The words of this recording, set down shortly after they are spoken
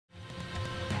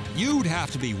You'd have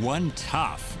to be one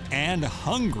tough and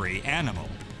hungry animal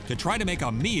to try to make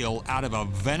a meal out of a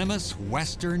venomous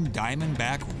western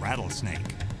diamondback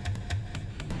rattlesnake.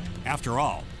 After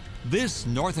all, this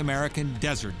North American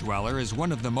desert dweller is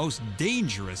one of the most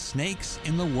dangerous snakes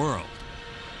in the world.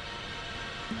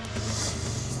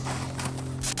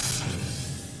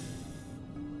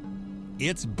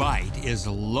 Its bite is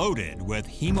loaded with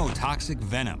hemotoxic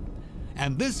venom,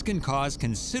 and this can cause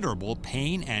considerable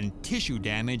pain and tissue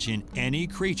damage in any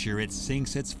creature it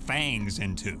sinks its fangs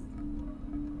into.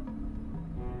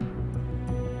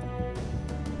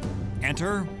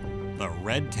 Enter the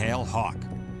red-tailed hawk.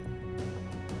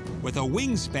 With a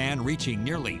wingspan reaching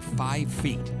nearly 5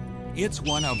 feet, it's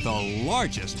one of the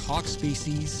largest hawk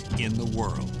species in the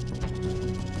world.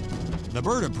 The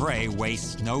bird of prey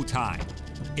wastes no time.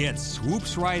 It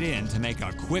swoops right in to make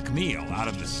a quick meal out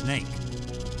of the snake.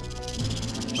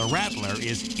 The rattler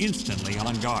is instantly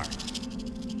on guard.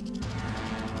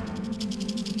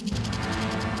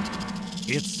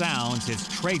 It sounds its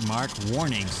trademark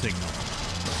warning signal.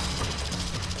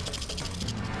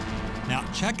 Now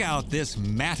check out this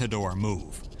matador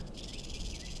move.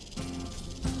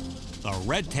 The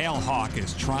red-tailed hawk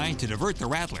is trying to divert the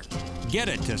rattler, get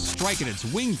it to strike at its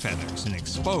wing feathers and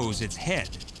expose its head.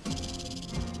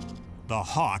 The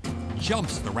hawk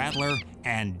jumps the rattler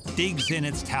and digs in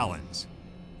its talons.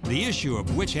 The issue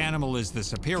of which animal is the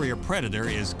superior predator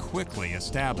is quickly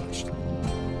established.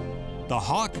 The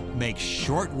hawk makes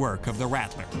short work of the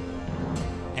rattler,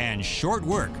 and short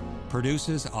work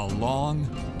produces a long,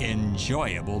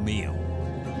 enjoyable meal.